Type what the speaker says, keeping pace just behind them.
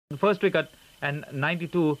first wicket and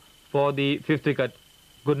 92 for the fifth wicket.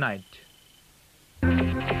 Good night.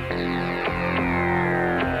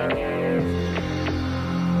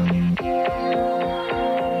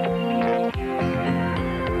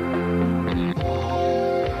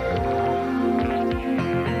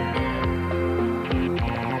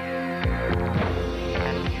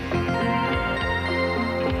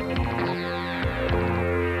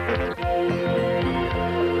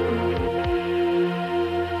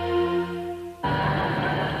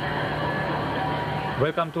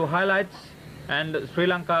 Welcome to highlights, and Sri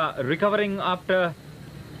Lanka recovering after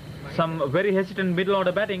some very hesitant middle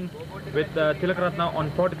order batting with Tillakaratne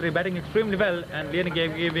on 43 batting extremely well and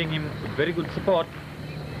Liyanage giving him very good support.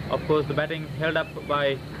 Of course, the batting held up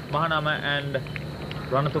by Mahanama and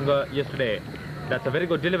Ranatunga yesterday. That's a very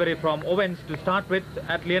good delivery from Owens to start with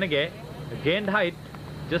at Liyanage. Gained height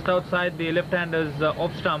just outside the left-hander's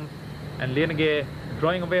off stump, and Liyanage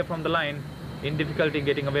drawing away from the line, in difficulty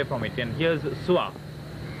getting away from it. And here's Sua.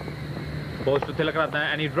 Goes to Tillakaratne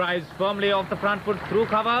and he drives firmly off the front foot through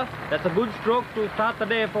cover. That's a good stroke to start the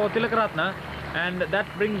day for Tillakaratne, and that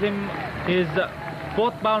brings him his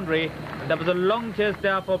fourth boundary. There was a long chase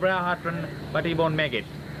there for Blair Hartland, but he won't make it.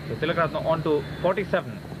 So Tillakaratne on to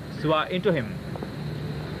 47. Sua into him.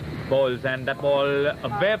 Bowls, and that ball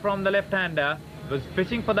away from the left-hander. Was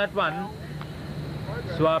fishing for that one.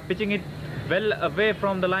 Sua pitching it well away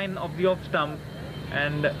from the line of the off stump,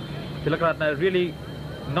 and Tillakaratne really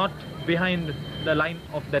not behind the line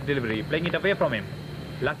of that delivery, playing it away from him.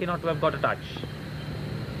 Lucky not to have got a touch.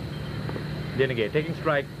 Liyanage taking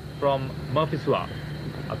strike from Murphy Sua.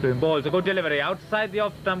 Up to him, balls, a good delivery outside the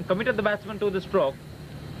off stump, committed the batsman to the stroke,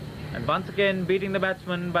 and once again beating the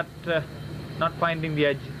batsman, but not finding the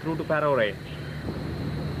edge through to Parore.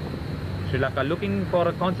 Sri Lanka looking for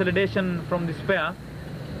a consolidation from this pair.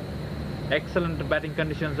 Excellent batting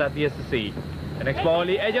conditions at the SSC. The next ball,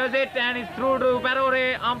 he edges it and it's through to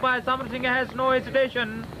Parore. Umpire Samarasinghe has no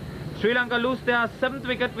hesitation. Sri Lanka lose their 7th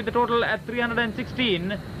wicket with the total at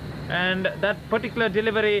 316. And that particular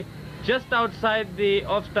delivery just outside the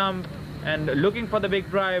off stump and looking for the big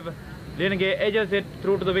drive. Liyanage edges it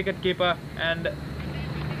through to the wicketkeeper, and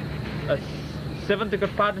a 7th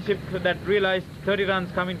wicket partnership that realized 30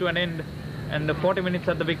 runs coming to an end, and 40 minutes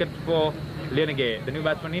at the wicket for Liyanage. The new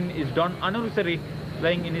batsman in is Don Anurasiri,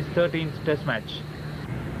 playing in his 13th test match.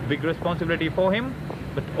 Big responsibility for him,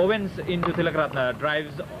 but Owens into Tillakaratne,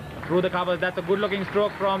 drives through the covers. That's a good looking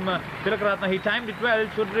stroke from Tillakaratne. He timed it well,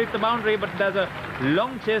 should reach the boundary, but there's a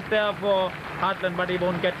long chase there for Hartland, but he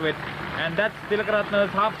won't get to it. And that's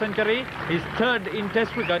Tillakaratne's half century, his 3rd in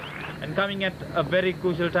test cricket, and coming at a very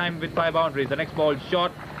crucial time with 5 boundaries. The next ball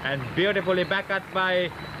short and beautifully back at by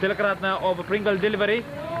Tillakaratne over Pringle delivery,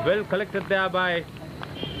 well collected there by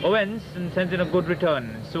Owens, and sends in a good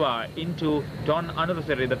return. Sua into Don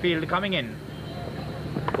Anurasiri, the field coming in.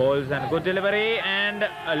 Balls and good delivery, and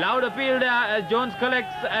a loud appeal there as Jones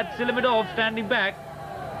collects at Silva standing back,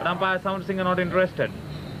 but umpire Samarasinghe not interested.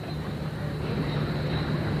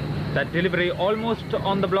 That delivery almost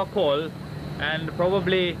on the block hole, and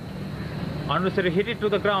probably Anurasiri hit it to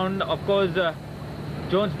the ground. Of course,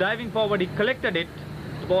 Jones diving forward, he collected it.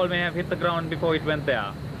 The ball may have hit the ground before it went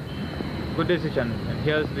there. Good decision. And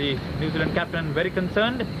here's the New Zealand captain, very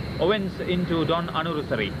concerned. Owens into Don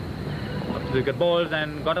Anurasiri. Up to the wicket, balls,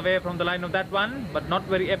 and got away from the line of that one, but not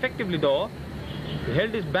very effectively though. He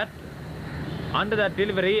held his bat under that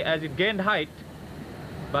delivery as it gained height,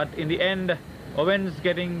 but in the end Owens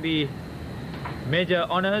getting the major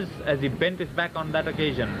honours as he bent his back on that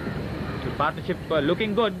occasion. The partnership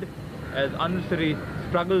looking good as Anurasiri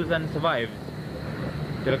struggles and survives.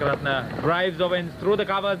 Tillakaratne drives Owens through the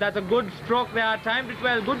covers. That's a good stroke there, timed it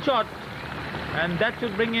well, good shot, and that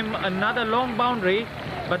should bring him another long boundary,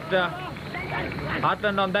 but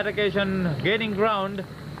Hartland on that occasion gaining ground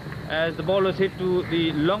as the ball was hit to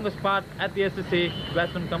the longest part at the SSC,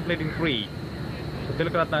 batsman completing 3. So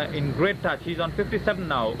Tillakaratne in great touch. He's on 57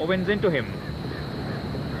 now. Owens into him.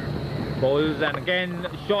 Bowls, and again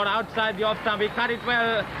short outside the off stump. He cut it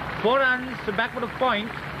well. 4 runs backward of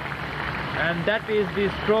point. And that is the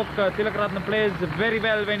stroke Tillakaratne plays very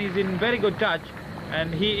well when he's in very good touch.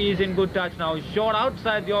 And he is in good touch now. Short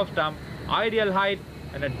outside the off stump. Ideal height,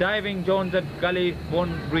 and a diving Jones at gully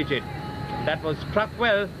won't reach it. That was struck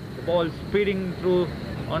well. The ball speeding through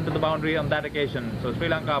onto the boundary on that occasion. So Sri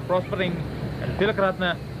Lanka prospering, and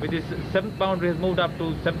Tillakaratne with his 7th boundary has moved up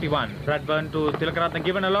to 71. Bradburn to Tillakaratne,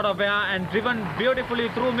 given a lot of air and driven beautifully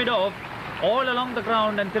through mid-off all along the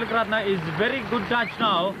ground, and Tillakaratne is very good touch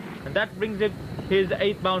now, and that brings it his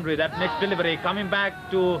 8th boundary. That next delivery coming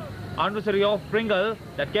back to Anurasiri off Pringle,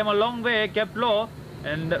 that came a long way, kept low,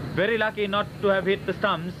 and very lucky not to have hit the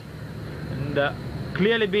stumps, and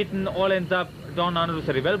clearly beaten all ends up Don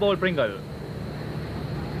Anurasiri. Well bowled Pringle.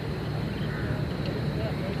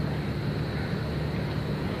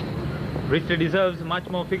 Richie deserves much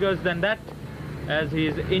more figures than that, as he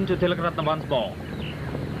is into Tillakaratne once more.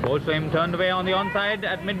 Bowls to him, turned away on the onside.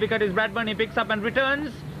 At mid-wicket is Bradburn. He picks up and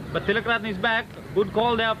returns, but Tillakaratne is back. Good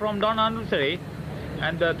call there from Don Anurasiri.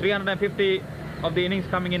 And 350 of the innings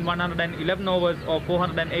coming in 111 overs or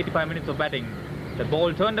 485 minutes of batting. The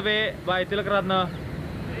ball turned away by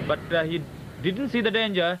Tillakaratne, but he didn't see the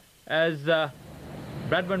danger, as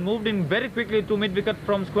Bradburn moved in very quickly to mid-wicket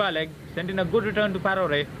from square leg, sent in a good return to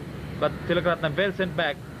Parore, but Tillakaratne well sent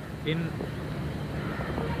back in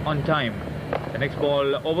on time. The next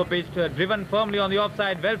ball over-pitched, driven firmly on the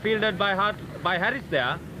offside, well fielded by Harris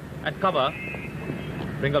there at cover.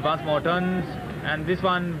 Pringle once more turns, and this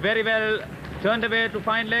one very well turned away to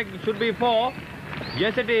fine leg. Should be 4.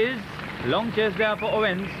 Yes, it is. Long chase there for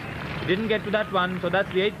Owens. Didn't get to that one, so that's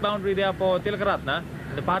the 8th boundary there for Tillakaratne.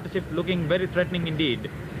 The partnership looking very threatening indeed.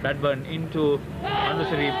 Bradburn into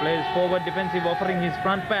Anurasiri, plays forward defensive, offering his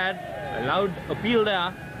front pad. A loud appeal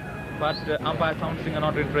there, but umpire Samarasinghe are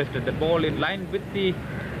not interested. The ball in line with the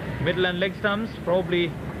middle and leg stumps,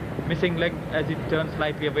 probably missing leg as it turns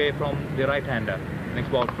slightly away from the right-hander. Next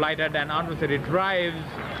ball flighted, and Anurasiri drives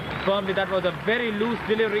firmly. That was a very loose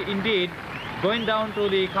delivery indeed, going down to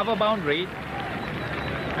the cover boundary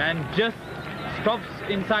and just stops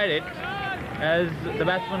inside it as the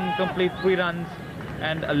batsman completes 3 runs,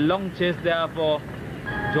 and a long chase there for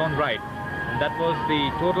John Wright. And that was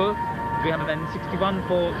the total, 361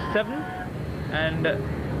 for 7, and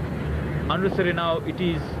Anurasiri now it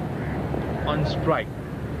is on strike.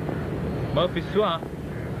 Murphy Sua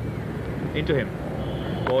into him.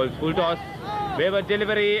 Balls full toss, wayward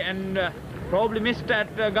delivery, and probably missed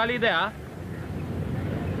at gully there.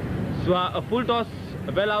 Sua a full toss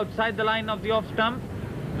well outside the line of the off stump.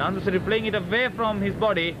 Anurasiri playing it away from his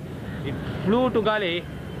body. It flew to gully,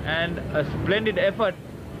 and a splendid effort,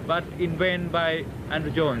 but in vain by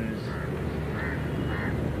Andrew Jones.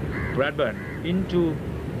 Bradburn into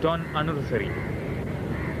Don Anurasiri.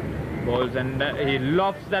 Balls, and he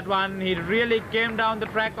lofts that one. He really came down the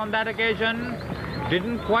track on that occasion.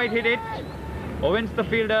 Didn't quite hit it. Owens the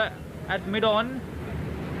fielder at mid-on.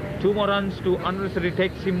 2 more runs to Anurasiri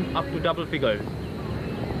takes him up to double figures.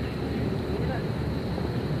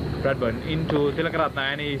 Bradburn into Tillakaratne,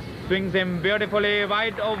 and he swings him beautifully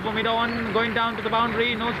wide over mid-on, going down to the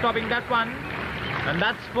boundary. No stopping that one. And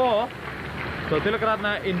that's 4. So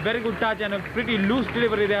Tillakaratne in very good touch, and a pretty loose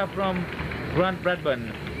delivery there from Grant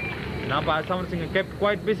Bradburn. Now Samarasinghe kept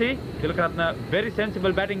quite busy. Tillakaratne very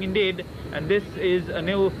sensible batting indeed, and this is a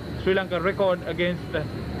new Sri Lanka record against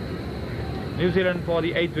New Zealand for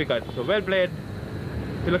the 8th wicket. So well played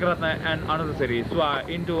Tillakaratne and Anurasiri. Sua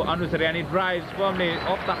into Anurasiri, and he drives firmly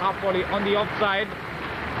off the half volley on the offside.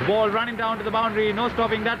 The ball running down to the boundary, no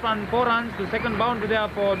stopping that one. 4 runs, the second boundary there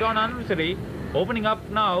for Don Anurasiri, opening up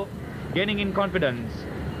now, gaining in confidence.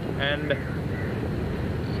 And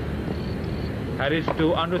Harris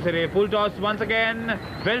to Anurasiri, full toss once again,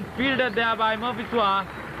 well fielded there by Murphy Sua,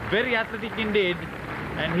 very athletic indeed,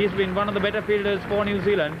 and he's been one of the better fielders for New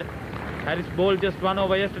Zealand. Harris bowled just 1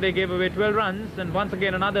 over yesterday, gave away 12 runs, and once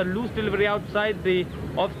again another loose delivery outside the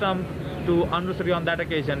off stump to Anurasiri on that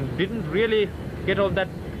occasion. Didn't really get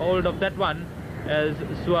hold of that one, as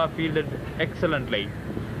Sua fielded excellently.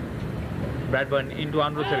 Bradburn into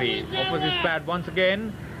Anurasiri, offers his pad once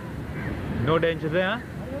again, no danger there.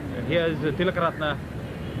 And here's Tillakaratne,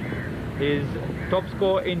 his top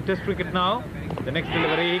score in Test cricket now. The next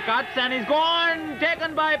delivery, he cuts, and he's gone,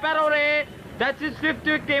 taken by Parore. That's his 5th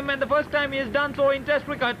victim, and the first time he has done so in Test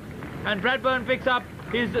cricket. And Bradburn picks up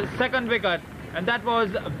his 2nd wicket, and that was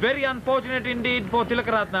very unfortunate indeed for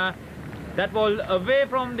Tillakaratne. That ball away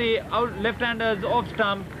from the left-hander's off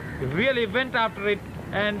stump, really went after it,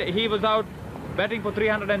 and he was out batting for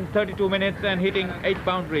 332 minutes and hitting 8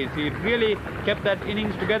 boundaries. He really kept that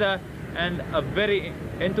innings together, and a very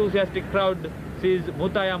enthusiastic crowd sees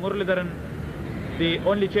Muttiah Muralitharan, the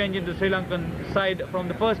only change in the Sri Lankan side from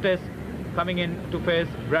the first test, coming in to face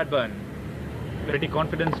Bradburn. Pretty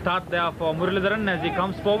confident start there for Muralitharan as he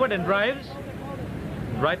comes forward and drives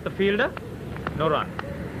right the fielder. No run.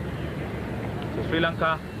 So Sri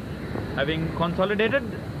Lanka having consolidated,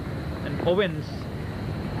 and Owens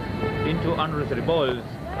into Anurasiri bowls,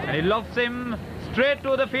 and he lofts him straight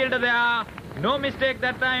to the fielder there. No mistake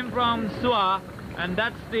that time from Sua, and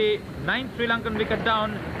that's the 9th Sri Lankan wicket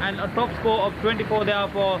down, and a top score of 24 there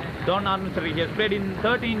for Don Anurasiri. He has played in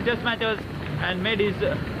 13 test matches and made his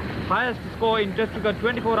highest score in Test cricket,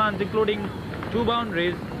 24 runs, including 2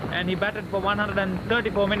 boundaries, and he batted for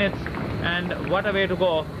 134 minutes, and what a way to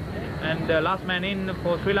go. And last man in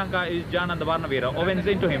for Sri Lanka is Jayananda Warnaweera. Owens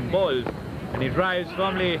into him, bowls, and he drives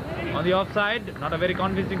firmly on the offside. Not a very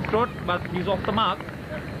convincing stroke, but he's off the mark.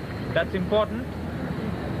 That's important.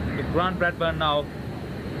 With Grant Bradburn now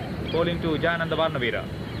bowling to Jayananda Warnaweera.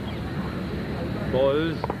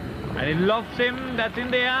 Bowls, and he lofts him. That's in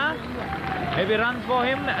the air. Maybe runs for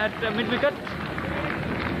him at mid-wicket.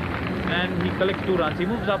 And he collects 2 runs. He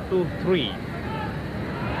moves up to 3.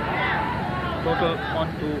 Total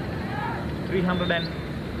on to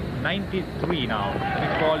 393 now.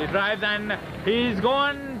 Next ball, he drives, and he's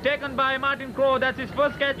gone, taken by Martin Crowe. That's his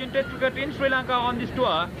first catch in Test cricket in Sri Lanka on this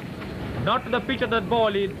tour. Not to the pitch of that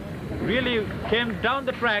ball. It really came down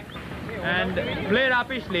the track and played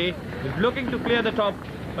uppishly. He's looking to clear the top,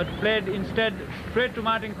 but played instead straight to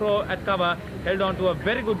Martin Crowe at cover. Held on to a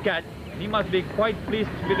very good catch. He must be quite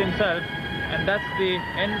pleased with himself. And that's the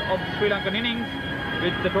end of the Sri Lankan innings,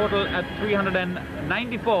 with the total at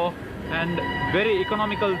 394, and very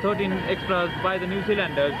economical 13 extras by the New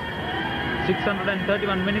Zealanders.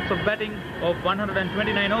 631 minutes of batting of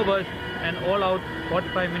 129 overs, and all out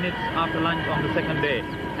 45 minutes after lunch on the second day.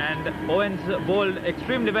 And Owens bowled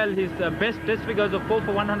extremely well, his best test figures of 4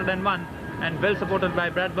 for 101, and well supported by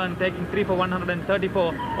Bradburn taking 3 for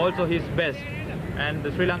 134, also his best. And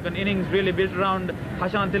the Sri Lankan innings really built around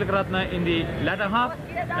Hashan Tillakaratne in the latter half,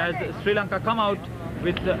 as Sri Lanka come out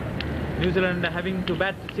with New Zealand having to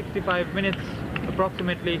bat 65 minutes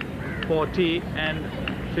approximately for tea, and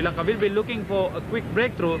Sri Lanka will be looking for a quick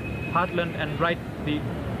breakthrough. Hartland and Wright, the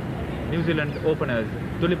New Zealand openers.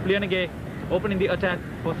 Dulip Liyanage opening the attack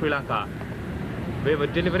for Sri Lanka.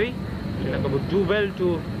 Wayward delivery. Sri Lanka would do well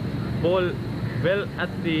to bowl well at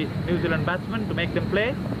the New Zealand batsmen to make them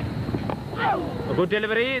play. A good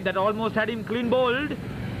delivery that almost had him clean bowled,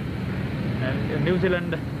 and New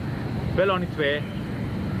Zealand well on its way.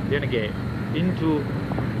 Liyanage into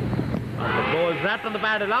the ball, wrapped on the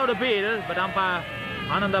pad, allowed appeal, but umpire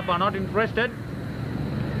Anandappa not interested.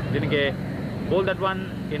 Liyanage bowled that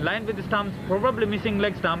one in line with the stumps, probably missing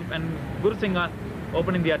leg stump, and Gurusinha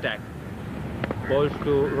opening the attack. Bowls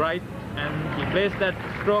to right, and he placed that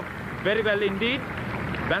stroke very well indeed.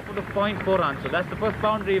 Backward of 0.4 runs. So that's the first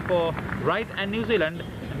boundary for Wright and New Zealand.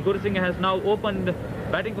 And Gurusinha has now opened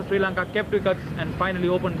batting for Sri Lanka, kept wickets, and finally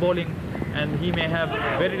opened bowling. And he may have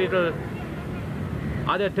very little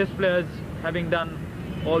other test players having done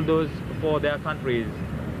all those for their countries.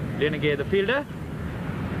 Liyanage, the fielder.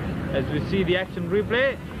 As we see the action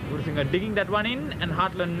replay, Gurusinha digging that one in, and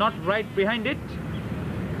Hartland not right behind it.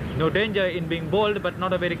 No danger in being bowled, but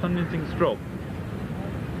not a very convincing stroke.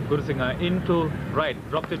 Gurusinha into right,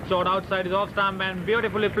 drops it short outside his off stump, and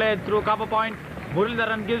beautifully played through cover point.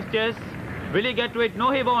 Muralitharan gives chase. Will he get to it?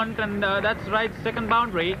 No, he won't, and that's Wright's second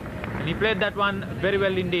boundary, and he played that one very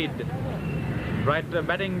well indeed. Wright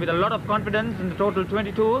batting with a lot of confidence in the total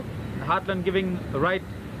 22. Hartland giving Wright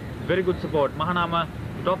very good support. Mahanama,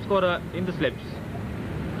 top scorer in the slips.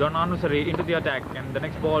 John Anurasiri into the attack, and the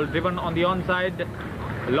next ball driven on the onside.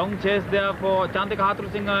 Long chase there for Chandika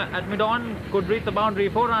Hathurusingha at mid-on, could reach the boundary,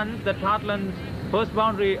 4 runs. That's Hartland's first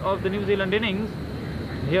boundary of the New Zealand innings.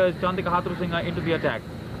 Here's Chandika Hathurusingha into the attack.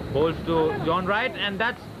 Bowls to John Wright, and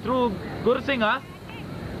that's through Gurusinha.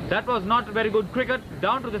 That was not very good cricket.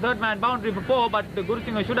 Down to the third man boundary for 4, but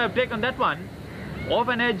Gurusinha should have taken that one. Off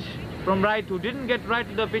an edge from Wright, who didn't get right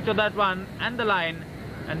to the pitch of that one and the line,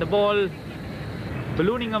 and the ball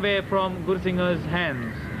ballooning away from Gurusinha's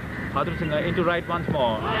hands. Hathurusingha into right once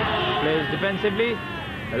more. Plays defensively,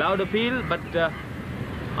 allowed appeal, but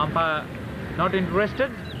umpire not interested.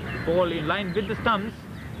 Ball in line with the stumps.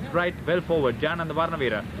 Right well forward. Jayananda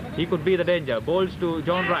Warnaweera. He could be the danger. Bowls to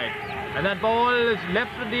John Wright. And that ball is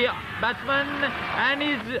left to the batsman, and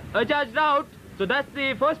he's adjudged out. So that's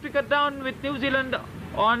the first wicket down with New Zealand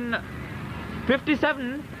on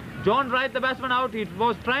 57. John Wright, the batsman, out. He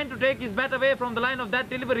was trying to take his bat away from the line of that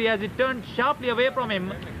delivery as it turned sharply away from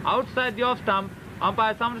him outside the off stump.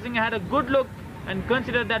 Umpire Samarasinghe had a good look and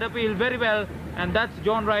considered that appeal very well, and that's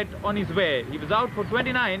John Wright on his way. He was out for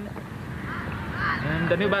 29, and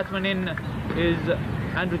the new batsman in is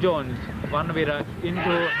Andrew Jones. Warnaweera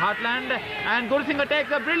into Hartland, and Gurusinha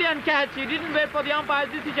takes a brilliant catch. He didn't wait for the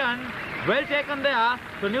umpire's decision. Well taken there.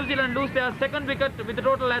 So New Zealand lose their second wicket with the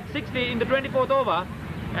total at 60 in the 24th over.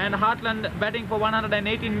 And Hartland batting for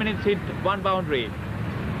 118 minutes, hit 1 boundary.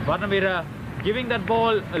 Warnaweera giving that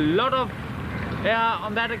ball a lot of air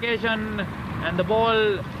on that occasion, and the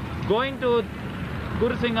ball going to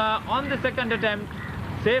Gurusinha on the second attempt.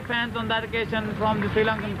 Safe hands on that occasion from the Sri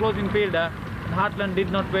Lankan closing fielder. Hartland did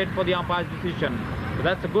not wait for the umpire's decision. So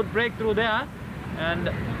that's a good breakthrough there. and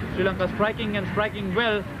Sri Lanka striking and striking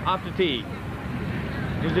well after tea.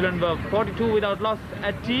 New Zealand were 42 without loss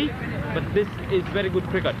at tea, but this is very good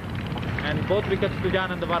cricket. And both wickets to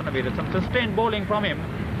Jayananda Warnaweera. Some sustained bowling from him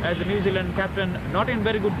as the New Zealand captain, not in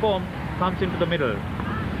very good form, comes into the middle.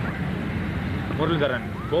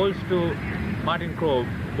 Muralitharan bowls to Martin Crowe.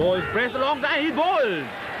 Bowls, press a long time, he bowls!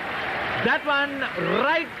 That one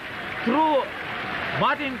right through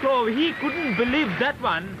Martin Crowe. He couldn't believe that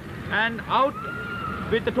one, and out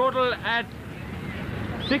with the total at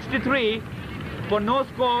 63 for no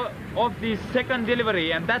score of the second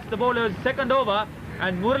delivery, and that's the bowler's second over.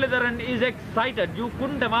 And Muralitharan is excited. You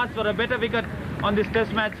couldn't have asked for a better wicket on this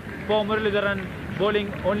test match for Muralitharan,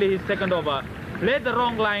 bowling only his second over. Played the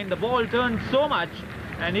wrong line, the ball turned so much,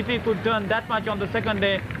 and if he could turn that much on the second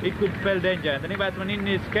day, it could spell danger. The new batsman in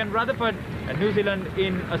is Ken Rutherford, and New Zealand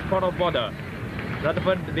in a spot of bother.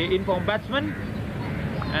 Rutherford, the informed batsman,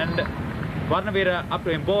 and Warnaweera up to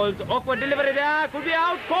him. Bowls, awkward delivery there, could be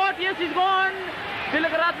out, caught, yes, he's gone.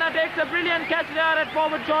 Tillakaratne takes a brilliant catch there at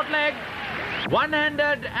forward short leg.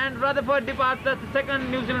 One-handed, and Rutherford departs. That's the second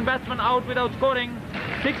New Zealand batsman out without scoring.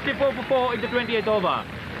 64 for 4 in the 28th over.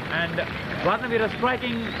 And Warnaweera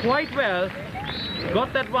striking quite well.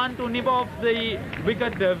 Got that one to nib off the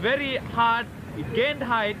wicket very hard. It gained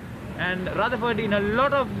height, and Rutherford in a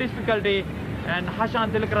lot of difficulty. And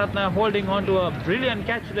Hashan Tillakaratne holding on to a brilliant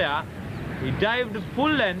catch there. He dived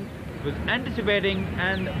full length, was anticipating,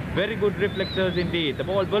 and very good reflexes indeed. The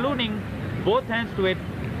ball ballooning, both hands to it,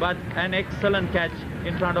 but an excellent catch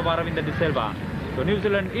in front of Aravinda de Silva. So New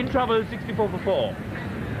Zealand in trouble, 64 for 4.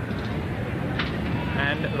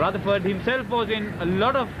 And Rutherford himself was in a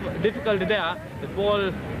lot of difficulty there. The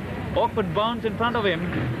ball awkward bounce in front of him,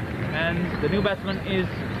 and the new batsman is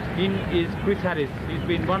Chris Harris. He's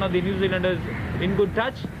been one of the New Zealanders in good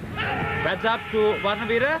touch. Bats up to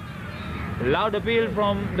Warnaweera. Loud appeal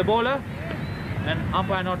from the bowler, and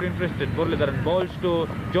umpire not interested. Muralitharan bowls to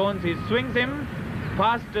Jones. He swings him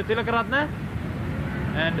past Tillakaratne,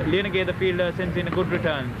 and Liyanage, the fielder, sends in a good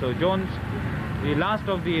return. So Jones, the last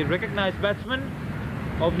of the recognised batsmen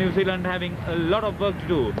of New Zealand, having a lot of work to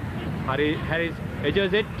do. Harris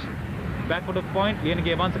edges it back foot of point.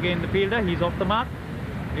 Liyanage once again the fielder. He's off the mark.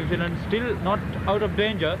 New Zealand still not out of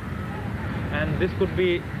danger, and this could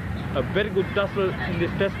be a very good tussle in this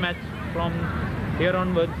test match from here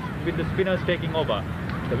onwards, with the spinners taking over.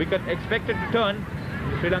 The wicket expected to turn.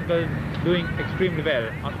 Sri Lanka is doing extremely well.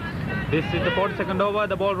 This is the 42nd over.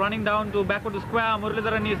 The ball running down to backward to square.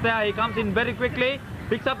 Muralitharan is there. He comes in very quickly,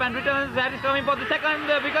 picks up and returns. Harris coming for the second.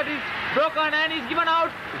 The wicket is broken and he's given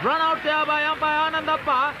out. Run out there by umpire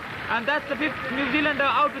Anandappa, and that's the 5th New Zealander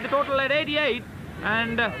out with the total at 88.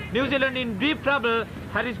 And New Zealand in deep trouble.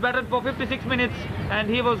 Harris batted for 56 minutes and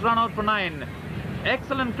he was run out for 9.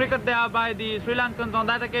 Excellent cricket there by the Sri Lankans on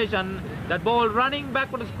that occasion. That ball running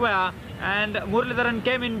backward to square, and Muralitharan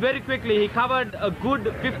came in very quickly. He covered a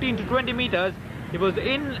good 15 to 20 meters. He was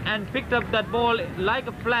in and picked up that ball like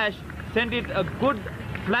a flash, sent it a good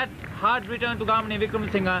flat hard return to Gamini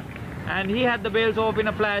Wickremasinghe, and he had the bails off in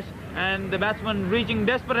a flash, and the batsman reaching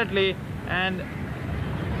desperately, and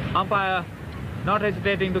umpire not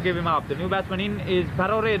hesitating to give him up. The new batsman in is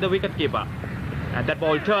Parore, the wicketkeeper. And that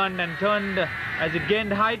ball turned as it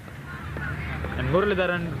gained height. And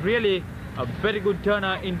Muralitharan really a very good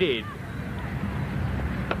turner indeed.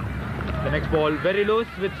 The next ball very loose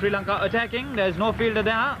with Sri Lanka attacking. There's no fielder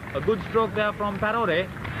there. A good stroke there from Parore.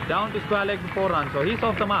 Down to square leg for 4 runs. So he's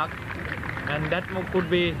off the mark. And that could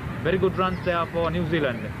be very good runs there for New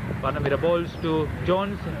Zealand. Warnaweera bowls to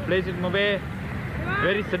Jones. Plays it away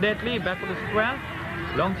very sedately back to the square.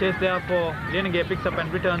 Long chase there for Liyanage. Picks up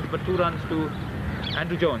and returns, but 2 runs to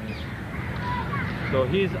Andrew Jones. So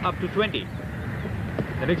he's up to 20.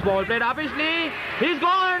 The next ball played uppishly. He's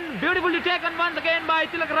gone. Beautifully taken once again by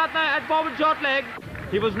Tillakaratne at forward short leg.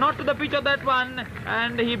 He was not to the pitch of that one,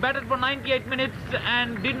 and he batted for 98 minutes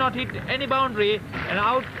and did not hit any boundary, and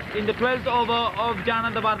out in the 12th over of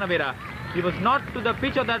Jayananda Warnaweera. He was not to the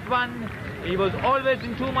pitch of that one. He was always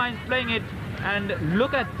in 2 minds playing it. And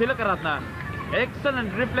look at Tillakaratne.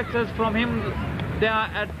 Excellent reflexes from him there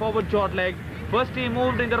at forward short leg. First he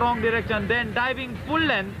moved in the wrong direction, then diving full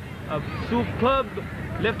length. A superb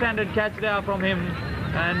left-handed catch there from him.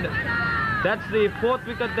 And that's the 4th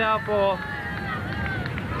wicket there for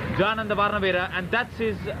Jayananda Warnaweera, and that's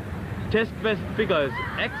his test best figures.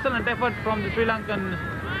 Excellent effort from the Sri Lankan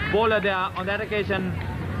bowler there on that occasion,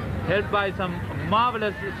 helped by some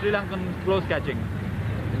marvellous Sri Lankan close catching.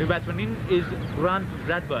 The new batsman in is Grant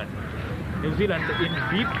Bradburn. New Zealand in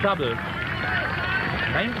deep trouble.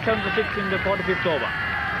 97 for 6 in the 45th over.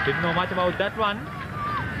 Didn't know much about that one.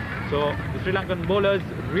 So the Sri Lankan bowlers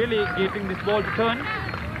really getting this ball to turn,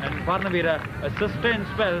 and Warnaweera a sustained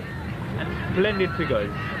spell and splendid figures.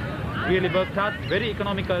 Really worked hard, very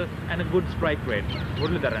economical and a good strike rate.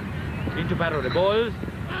 Muralitharan into Parore balls,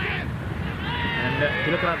 and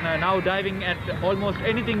Tillakaratne now diving at almost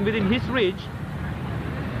anything within his reach.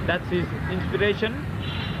 That's his inspiration.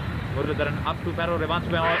 Muralitharan up to Parore once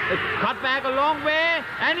more. Cut back a long way,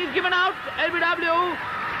 and he's given out. LBW,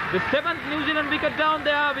 the 7th New Zealand wicket down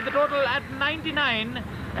there with the total at 99,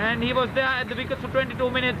 and he was there at the wickets for 22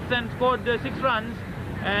 minutes and scored 6 runs.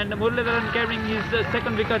 And Muralitharan carrying his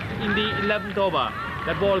 2nd wicket in the 11th over.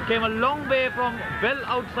 That ball came a long way from well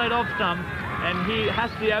outside off stump, and he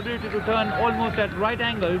has the ability to turn almost at right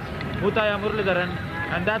angles. Muttiah Muralitharan,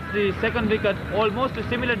 and that's the 2nd wicket. Almost a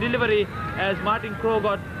similar delivery as Martin Crowe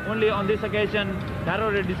got, only on this occasion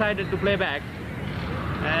Parore decided to play back.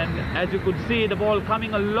 And as you could see, the ball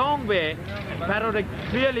coming a long way, and Parore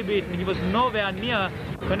clearly beaten. He was nowhere near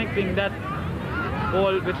connecting that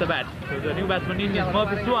ball with the bat. So the new batsman in is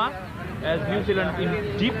Murphy Sua, as New Zealand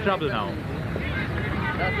in deep trouble now.